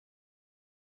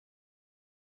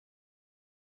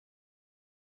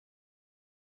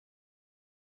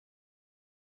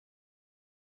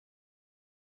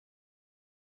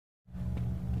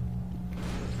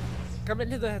Come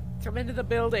into the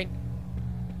building.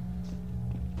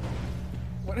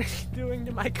 What are you doing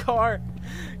to my car?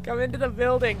 Come into the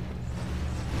building.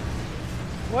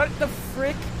 What the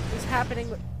frick is happening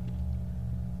with...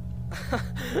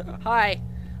 Hi.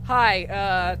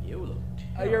 Hi, You look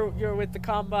you're with the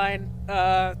Combine.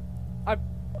 Of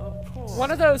course.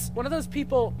 One of those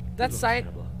people, that's science.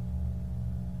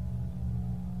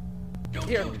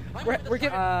 Here, we're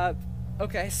giving,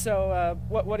 okay, so,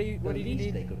 what do you The need?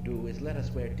 least they could do is let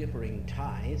us wear differing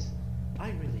ties.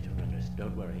 I really don't understand.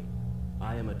 Don't worry.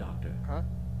 I am a doctor. Huh?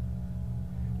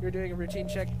 You're doing a routine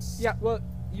check? Yeah, well,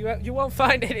 you won't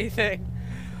find anything.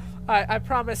 I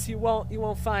promise you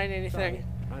won't find anything. Sorry,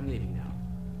 I'm leaving now.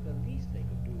 The least they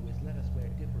could do is let us wear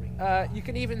differing ties. You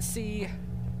can even see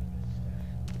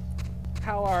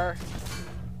how our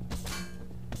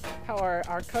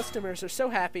customers are so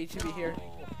happy to be here.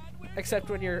 Except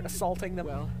when you're assaulting them.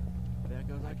 Well, there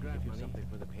goes I grab you something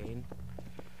for the pain.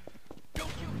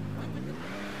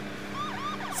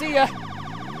 See ya!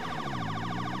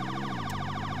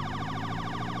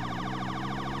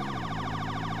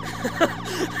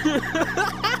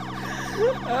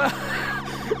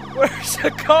 Where's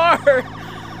the car?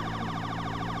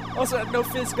 Also, no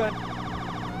fizz gun.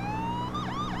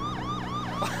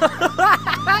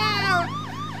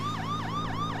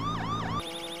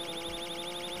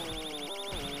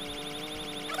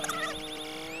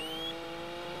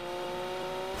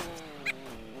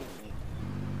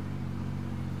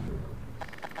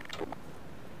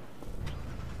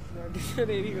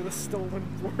 Detonating with a stolen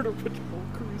border patrol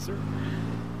cruiser.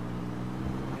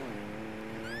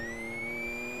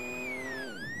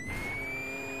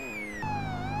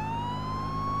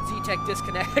 Z-Tech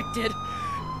disconnected.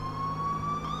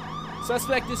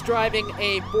 Suspect is driving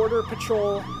a border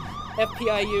patrol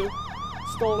FPIU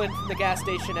stolen from the gas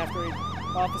station after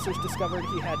officers discovered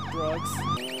he had drugs.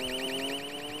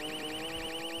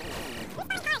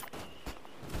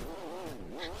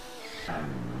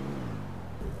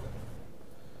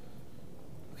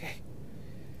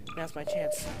 Now's my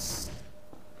chance.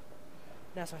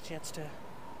 Now's my chance to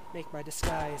make my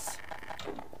disguise.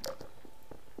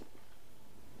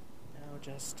 Now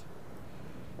just...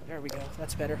 There we go.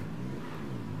 That's better.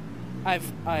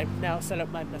 I've now set up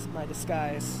my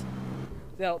disguise.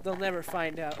 They'll never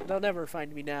find out. They'll never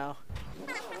find me now.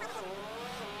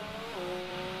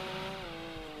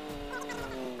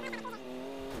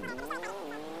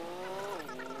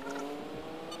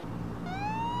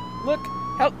 Look!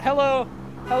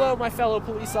 Hello, my fellow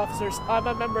police officers. I'm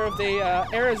a member of the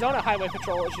Arizona Highway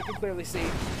Patrol, as you can clearly see.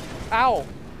 Ow!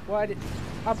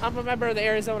 I'm a member of the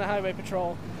Arizona Highway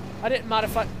Patrol. I didn't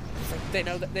modify. They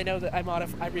know that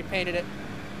I repainted it.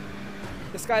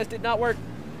 Disguise did not work.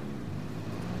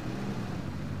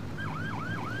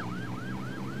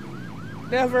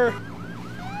 Never.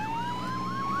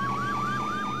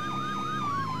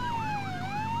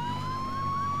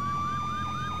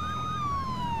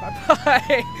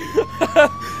 Bye-bye!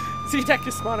 Z-Tech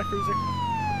just spawned a cruiser.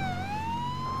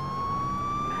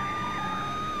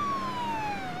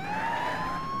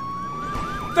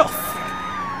 No!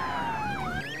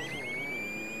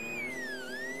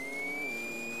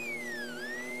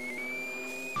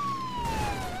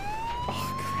 Oh,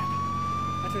 crap.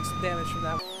 I took some damage from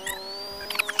that.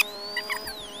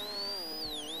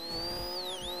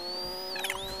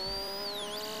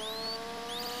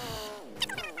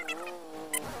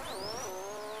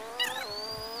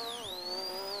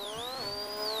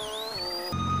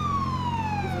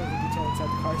 Inside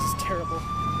the car. This is terrible.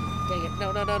 Dang it. No.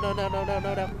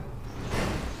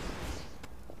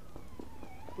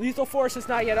 Lethal force is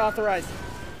not yet authorized.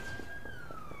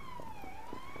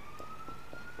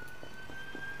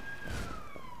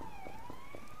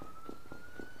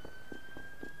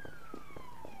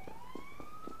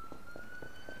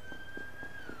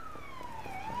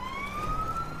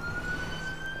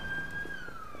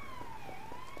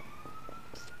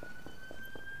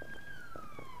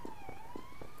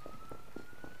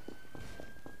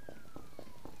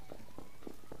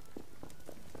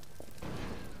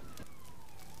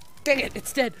 Dang it,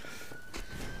 it's dead.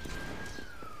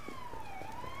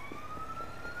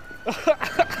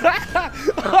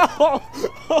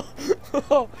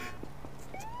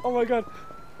 Oh my god.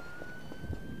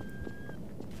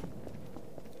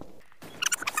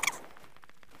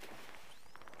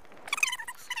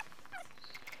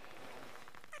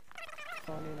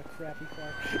 Falling in a crappy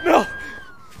car. No!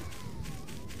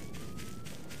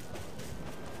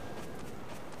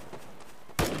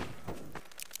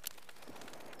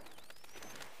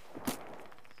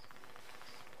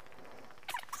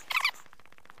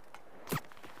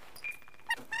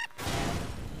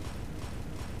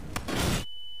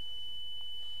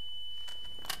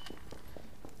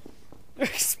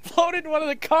 Exploded one of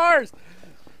the cars!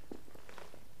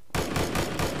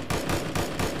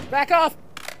 Back off!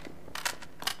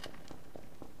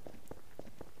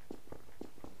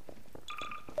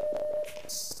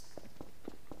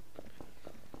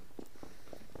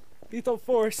 Lethal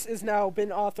force is now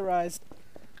been authorized.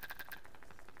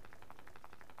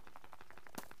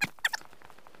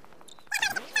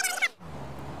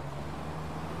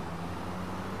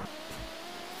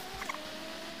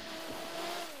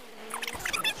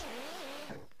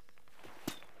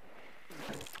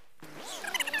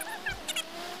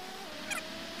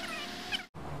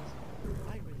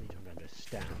 I really don't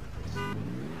understand this.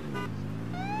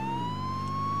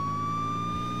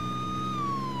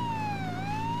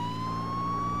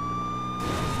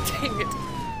 Dang it.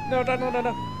 No, no, no, no,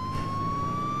 no.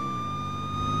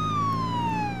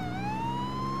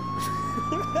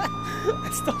 I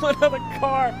stole another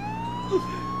car.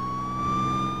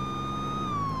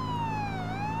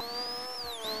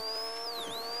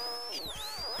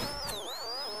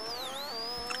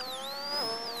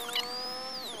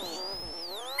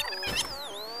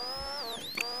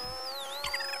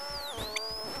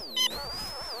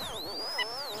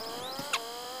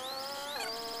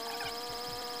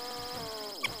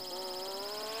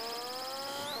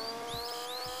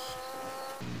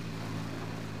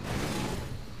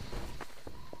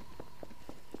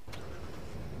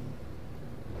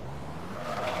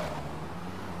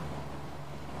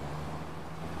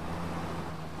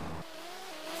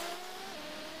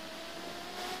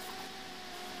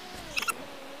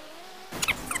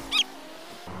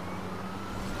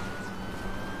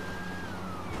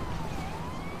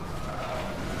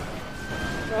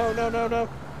 No, no, no, no.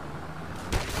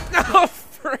 No,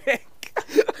 frick.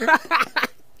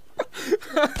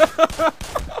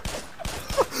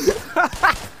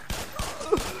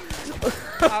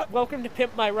 Welcome to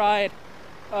Pimp My Ride.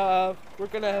 We're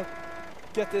gonna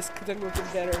get this thing looking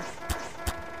better.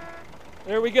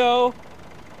 There we go.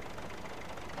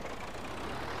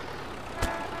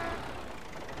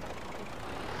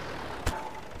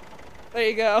 There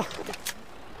you go.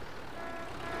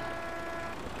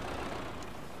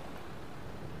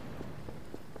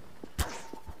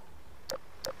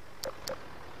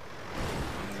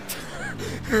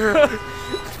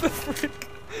 The frick?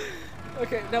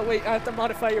 Okay, no wait, I have to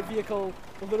modify your vehicle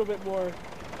a little bit more.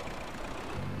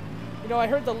 You know, I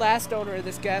heard the last owner of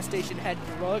this gas station had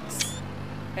drugs,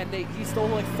 and he stole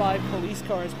like 5 police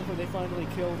cars before they finally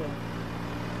killed him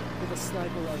with a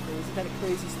sniper rifle. Isn't that a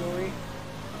crazy story?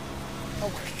 Oh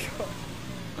my god.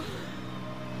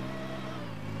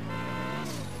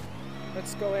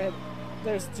 Let's go ahead.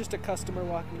 There's just a customer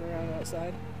walking around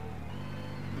outside.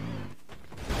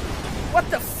 What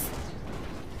the f-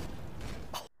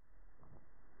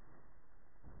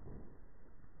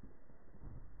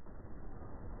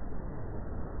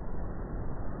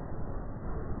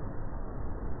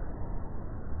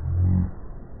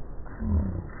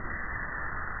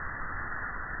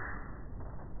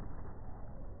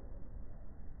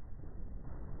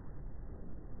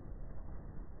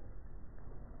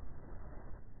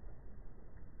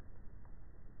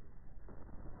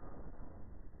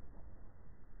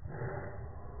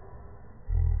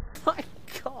 My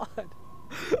god.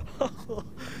 Oh.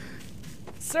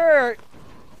 Sir!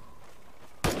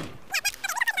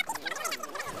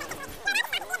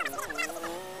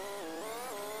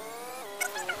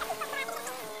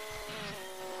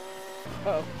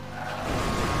 Uh-oh.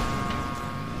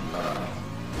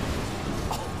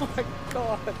 Oh my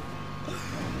god.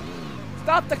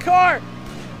 Stop the car!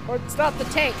 Or stop the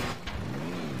tank.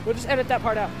 We'll just edit that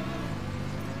part out.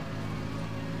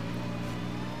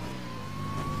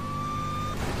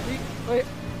 Wait.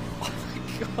 Oh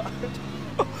my god.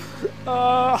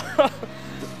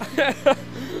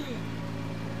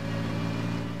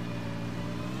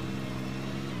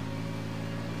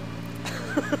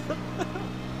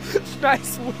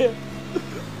 Nice whip.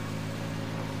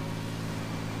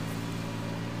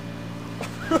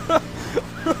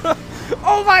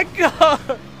 Oh my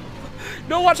god.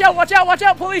 No, watch out, watch out, watch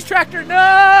out, police tractor,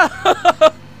 no!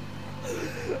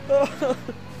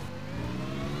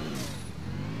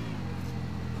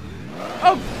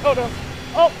 Oh no.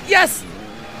 Oh, yes!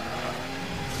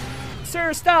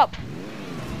 Sir, stop!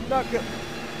 Not good.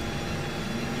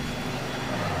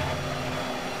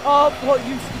 Oh, well,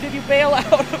 did you bail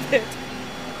out of it?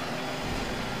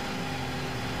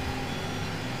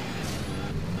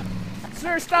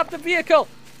 Sir, stop the vehicle!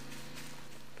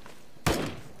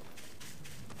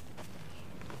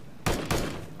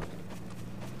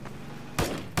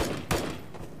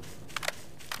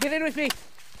 Get in with me!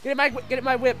 Get in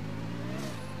my whip!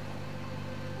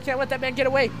 Can't let that man get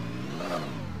away!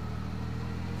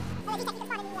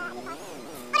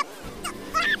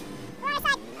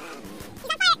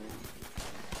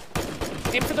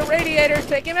 Aim for the radiator.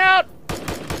 Take him out.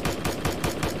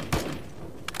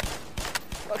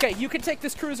 Okay, you can take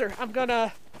this cruiser. I'm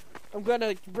gonna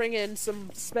bring in some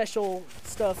special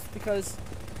stuff because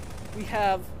we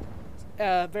have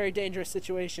a very dangerous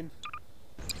situation.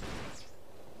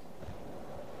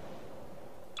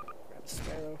 Grab a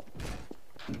Sparrow.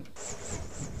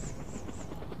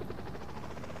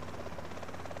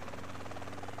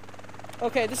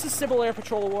 Okay, this is Civil Air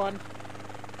Patrol 1.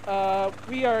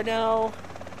 We are now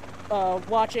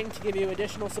watching to give you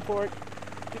additional support.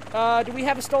 Do we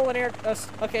have a stolen air...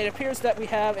 okay, it appears that we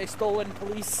have a stolen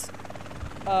police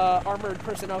armored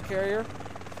personnel carrier.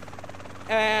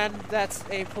 And that's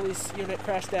a police unit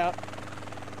crashed out.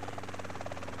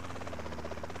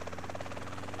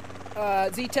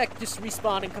 Z-Tech just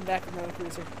respawn and come back with another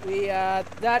cruiser. We,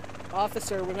 that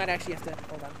officer, we might actually have to...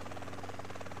 Hold on.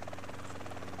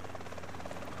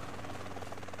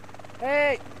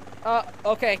 Hey!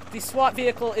 Okay, the SWAT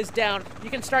vehicle is down. You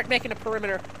can start making a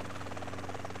perimeter.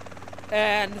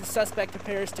 And the suspect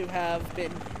appears to have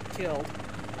been killed.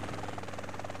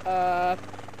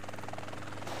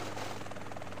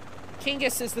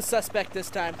 Kingus is the suspect this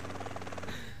time.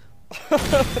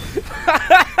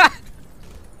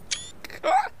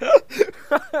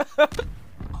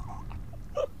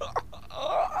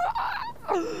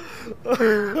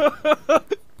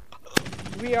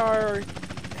 We are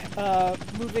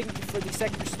moving for the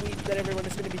sector sweep that everyone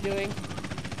is going to be doing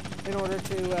in order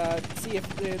to see if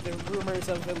the rumors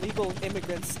of illegal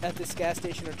immigrants at this gas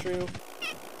station are true.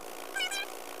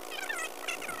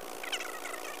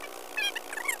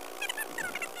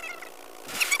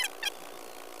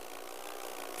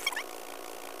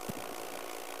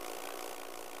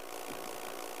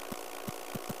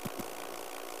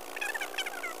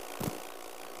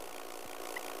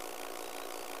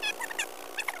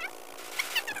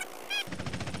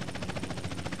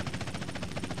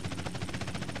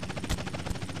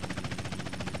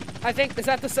 I think, is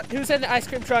that the, who's in the ice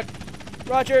cream truck?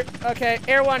 Roger, okay,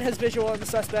 Air 1 has visual on the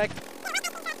suspect.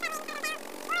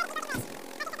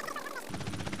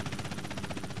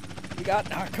 We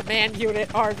got our command unit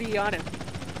RV on him.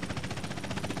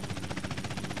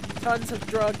 Tons of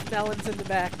drugged melons in the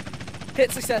back.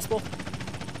 Hit successful.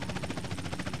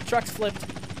 Truck's flipped.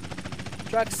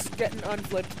 Truck's getting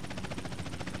unflipped.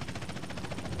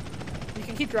 You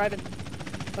can keep driving.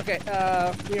 Okay,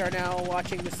 we are now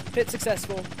watching this. Hit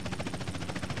successful.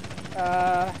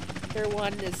 Air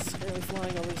 1 is currently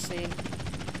flying over the scene.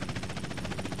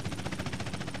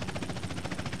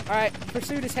 Alright,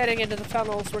 pursuit is heading into the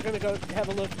tunnels. We're gonna go have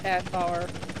a look at our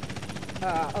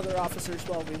other officers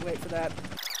while we wait for that.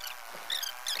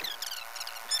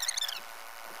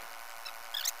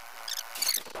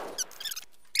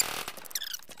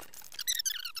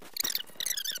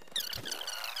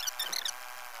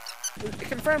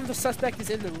 Confirm the suspect is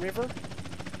in the river.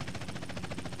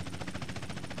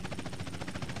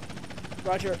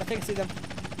 Roger, I think I see them.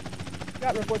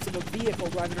 Got reports of a vehicle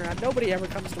driving around. Nobody ever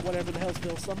comes to whatever the hell's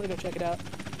built, so I'm gonna go check it out.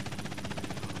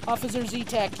 Officer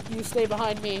Z-Tech, you stay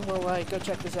behind me while I go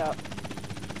check this out.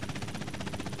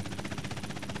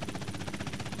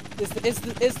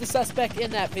 Is the suspect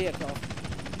in that vehicle?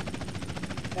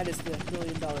 That is the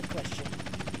million-dollar question.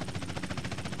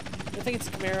 I think it's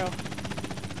a Camaro.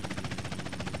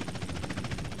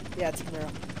 Yeah, it's a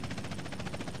Camaro.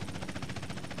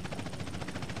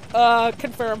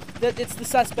 Confirm that it's the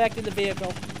suspect in the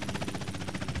vehicle.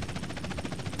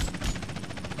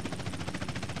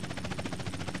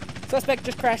 Suspect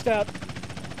just crashed out.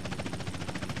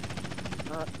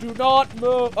 Do not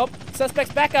move. Oh,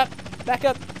 suspect's back up. Back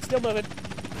up. Still moving.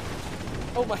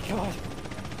 Oh my god.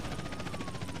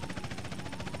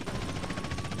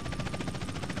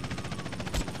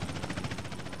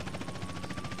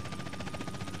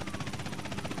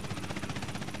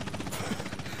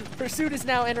 Pursuit is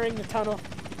now entering the tunnel.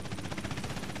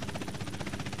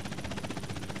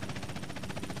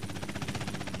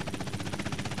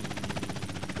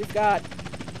 We've got...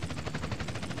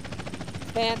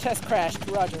 Command has crashed.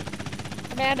 Roger.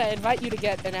 Command, I invite you to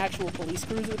get an actual police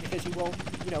cruiser because you won't,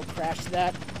 you know, crash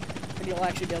that. And you'll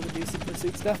actually be able to do some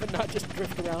pursuit stuff and not just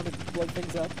drift around and blow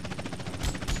things up.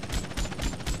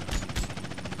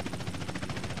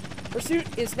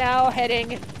 Pursuit is now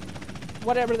heading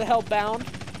whatever the hell bound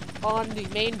on the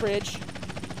main bridge.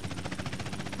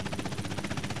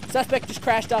 Suspect just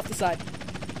crashed off the side.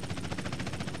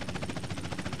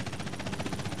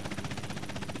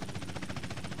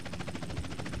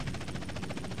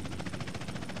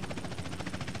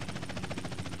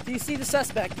 Do you see the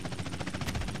suspect?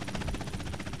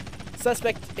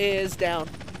 Suspect is down.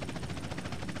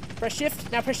 Press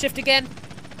shift. Now press shift again.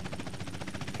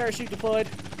 Parachute deployed.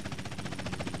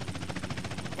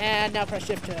 And now press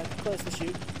shift to close the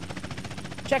chute.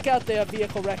 Check out the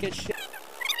vehicle wreckage.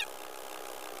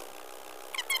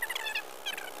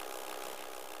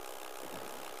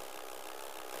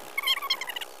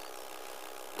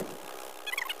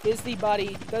 Does the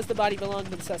body belong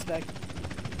to the suspect?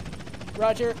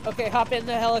 Roger. Okay, hop in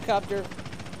the helicopter.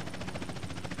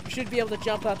 You should be able to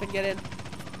jump up and get in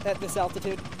at this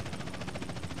altitude.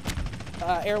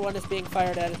 Air 1 is being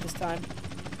fired at this time.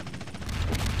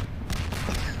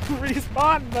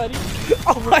 Respawn, buddy!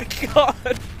 Oh my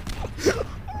god!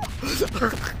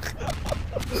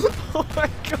 Oh my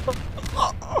god!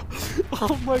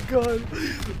 Oh my god!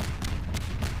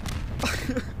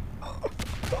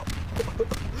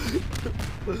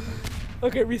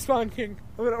 Okay, respawn, King.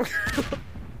 I'm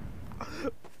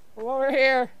over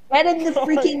here. Get in the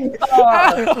freaking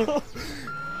car!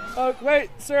 Oh, wait,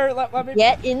 sir, let me...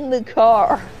 Get in the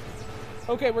car!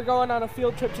 Okay, we're going on a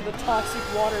field trip to the toxic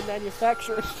water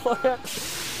manufacturing plant.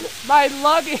 My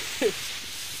luggage!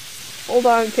 Hold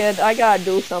on, kid. I gotta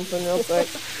do something real quick.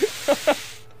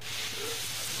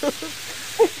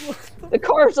 The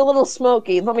car's a little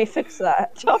smoky. Let me fix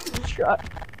that. Dump truck.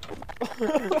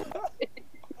 The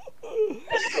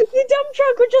dump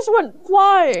truck just went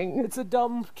flying. It's a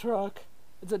dumb truck.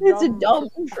 It's a dumb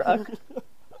truck.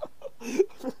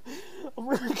 I'm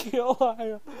gonna kill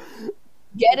Lion.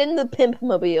 Get in the pimp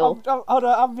mobile.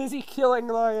 I'm busy killing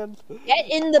lions. Get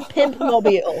in the pimp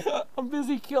mobile. I'm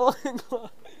busy killing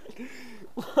lions.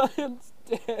 Lion's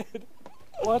dead.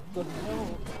 What the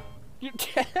hell? You're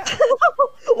dead.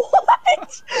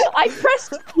 What? I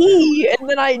pressed E and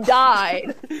then I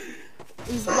died.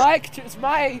 It's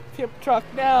my pimp truck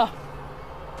now.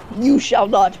 You shall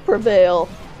not prevail.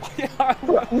 Yeah,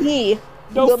 For me,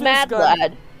 no the mad gun.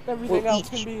 lad. Everything will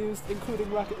else eat. can be used,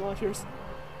 including rocket launchers.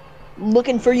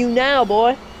 Looking for you now,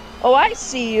 boy. Oh, I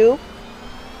see you.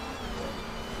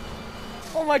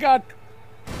 Oh my god.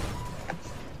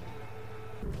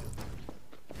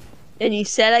 And you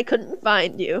said I couldn't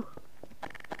find you.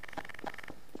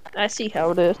 I see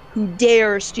how it is. Who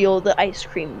dare steal the ice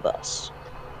cream bus?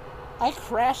 I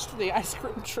crashed the ice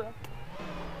cream truck.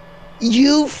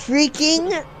 You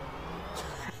freaking...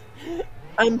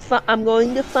 I'm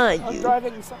going to find I'm you.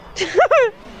 driving some...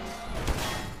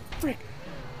 Frick.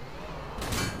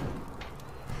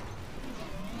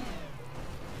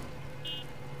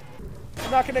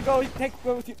 I'm not gonna go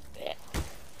with you.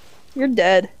 You're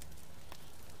dead.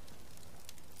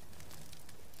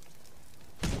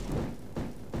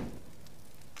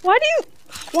 Why do you...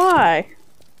 Why?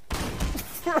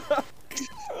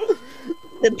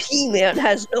 The P-Man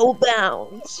has no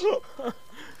bounds.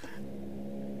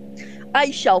 I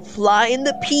shall fly in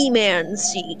the P-Man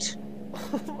seat.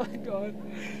 Oh my god.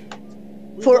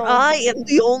 For I am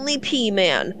the only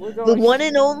P-Man. The one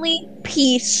and only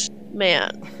Peace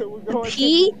Man. The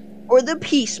P or the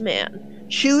Peace Man.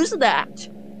 Choose that.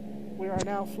 We are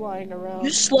now flying around. You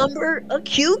slumber a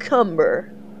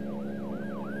cucumber.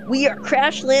 We are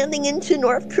crash landing into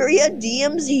North Korea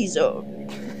DMZ zone.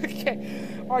 Okay.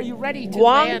 Are you ready to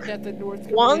Wonk, land at the North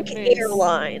Korean Wonk base?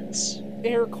 Airlines.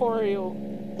 Air Coreal.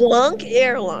 Wonk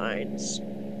Airlines.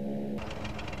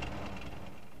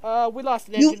 We lost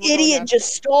an You engine. We're going idiot down.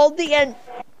 just stalled the end.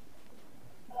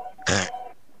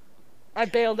 I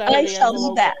bailed out I of the shall be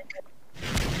envelope. back.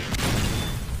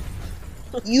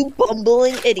 You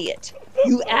bumbling idiot.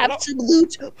 You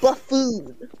absolute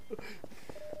buffoon.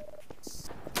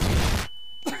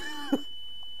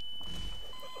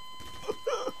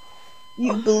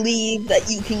 You believe that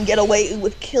you can get away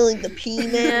with killing the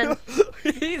P-Man?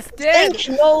 He's dead.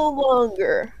 Think no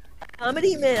longer.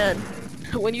 Comedy Man.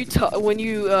 When you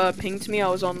pinged me, I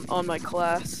was on my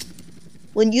class.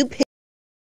 When you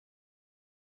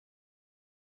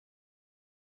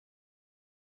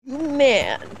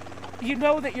man. You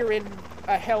know that you're in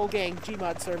a Hellgang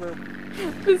Gmod server.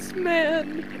 This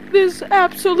man, this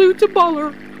absolute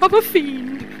baller of a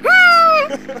fiend.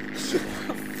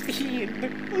 Fiend.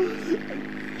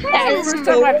 That is First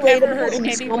so time I've ever heard relatable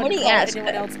in so anyone many call anyone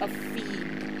aspects. else a fiend.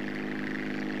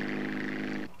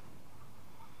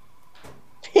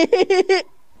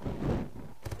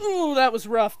 Ooh, that was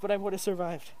rough, but I would have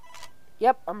survived.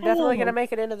 Yep, I'm definitely gonna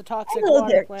make it into the toxic Hello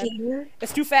water there, plant. Gamer.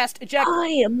 It's too fast. Eject. I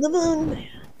am the Moon Man.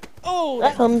 Oh,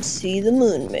 that Come see the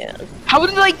Moon Man. How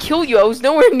did I kill you? I was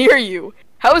nowhere near you.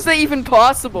 How is that even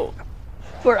possible?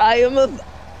 For I am of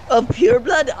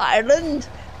pureblood Ireland,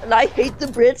 and I hate the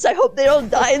Brits. I hope they don't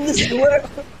die in the sewer.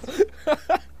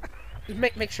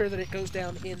 Make sure that it goes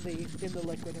down in the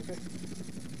liquid. Okay.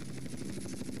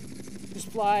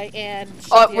 Just fly and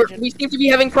shut the engine. We seem to be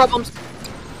having problems.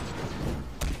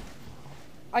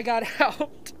 I got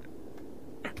out.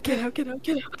 Get out, get out,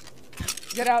 get out.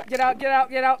 Get out, get out, get out,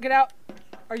 get out, get out.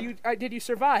 Are you, did you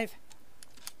survive?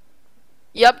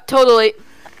 Yep, totally.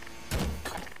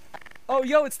 Oh,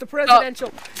 yo, it's the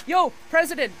presidential. Yo,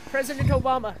 President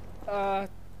Obama.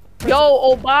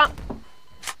 Yo, Obama.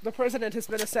 The president has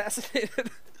been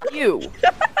assassinated. You.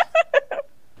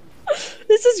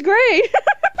 This is great.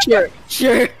 Sure,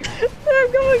 sure.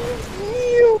 I'm going.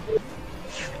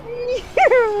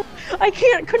 I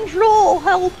can't control.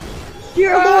 Help,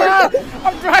 dear Lord.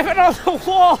 I'm driving on the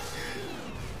wall.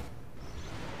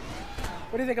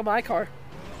 What do you think of my car?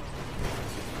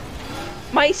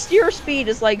 My steer speed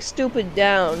is like stupid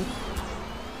down.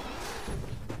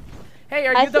 Hey,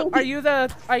 are you help, dear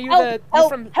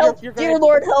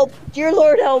Lord, help, dear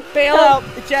Lord, help. Bail help.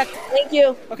 out, eject. Thank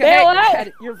you. Okay, Bail hey, out.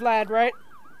 Ed, you're Vlad, right?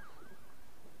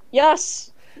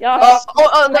 Yes. Yes.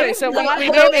 Okay, so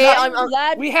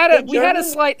we had a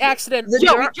slight accident.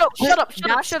 Joe, shut up.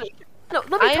 No,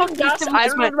 let me talk to this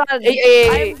man.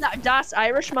 I am Das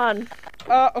Irishman.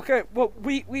 Okay, well,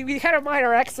 we had a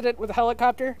minor accident with a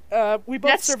helicopter. We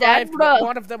both survived, but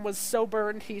one of them was so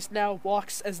burned, he's now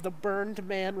walks as the burned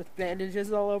man with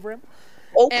bandages all over him.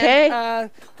 Okay. And,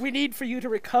 we need for you to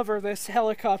recover this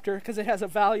helicopter, because it has a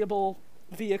valuable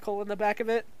vehicle in the back of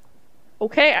it.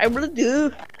 Okay, I will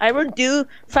do.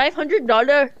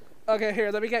 $500. Okay, here,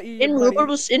 let me get you In money.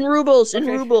 rubles.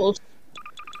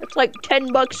 It's like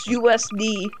 $10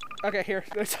 USD. Okay, here,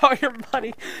 there's all your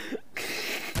money.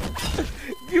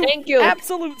 Thank you.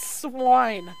 Absolute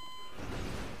swine.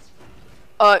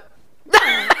 Oh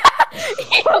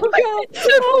god.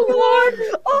 Oh lord.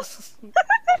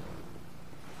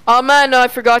 Oh man, no, I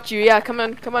forgot you. Yeah, come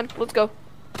on, let's go.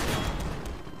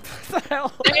 What the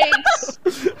hell? Thanks.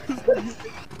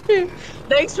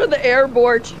 Thanks for the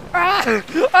airboard.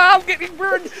 I'm getting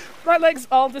burned. My legs,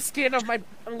 all the skin of my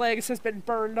legs has been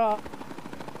burned off.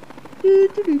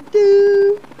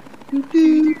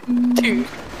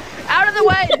 Out of the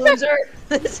way, loser!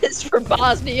 This is for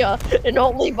Bosnia, and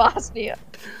only Bosnia.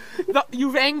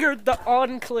 You've angered the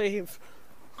Enclave.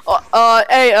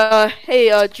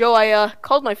 Hey, Joe, I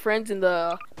called my friends in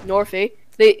the north, eh?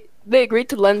 They agreed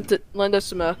to lend us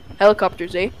some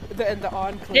helicopters, eh? The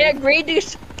Enclave. They agreed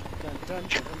to...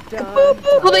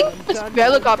 Well, they give us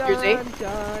helicopters, eh?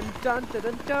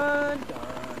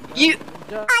 You...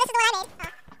 Oh,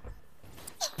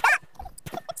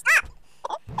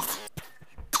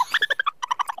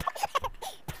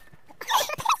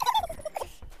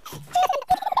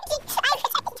 this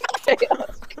is the one I made.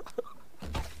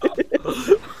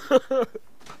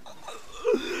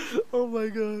 Oh my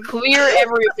god. Clear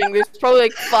everything. There's probably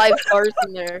like 5 cars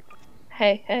in there.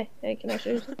 Hey, can I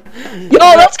show you something? Yo,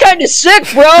 that's kinda sick,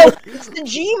 bro! It's the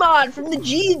G-mod from the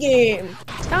G game!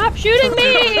 Stop shooting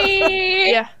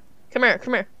me! Yeah, come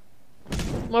here.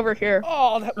 I'm over here.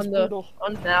 Oh, that was brutal.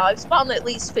 Now, I've spawned at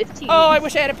least 15. Oh, I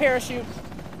wish I had a parachute.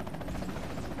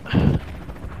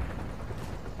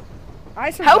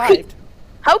 I survived.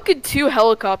 How could 2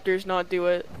 helicopters not do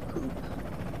it?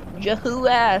 Who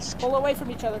asked? Pull away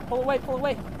from each other. Pull away.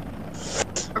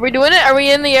 Are we doing it? Are we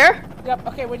in the air? Yep,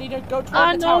 okay, we need to go toward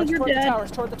the no, towers, you're toward dead. the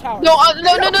towers, toward the towers. No,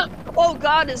 no. Oh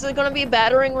god, is it gonna be a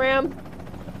battering ram?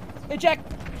 Eject!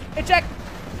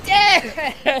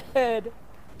 Dead!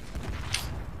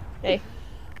 Hey.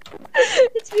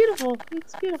 It's beautiful.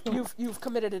 You've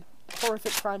committed a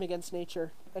horrific crime against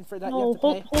nature, and for that No,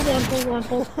 you have to pay.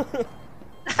 hold on.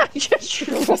 I just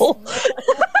roll.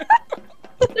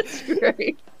 That's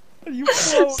great. You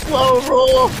float. Slow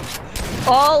roll.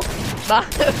 All my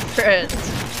friends.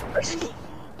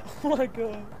 Oh my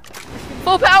god.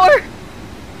 Full power!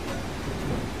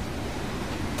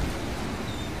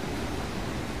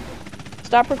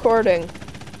 Stop recording.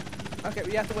 Okay,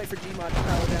 we have to wait for Gmod to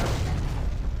power down.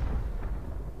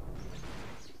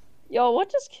 Yo, what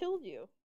just killed you?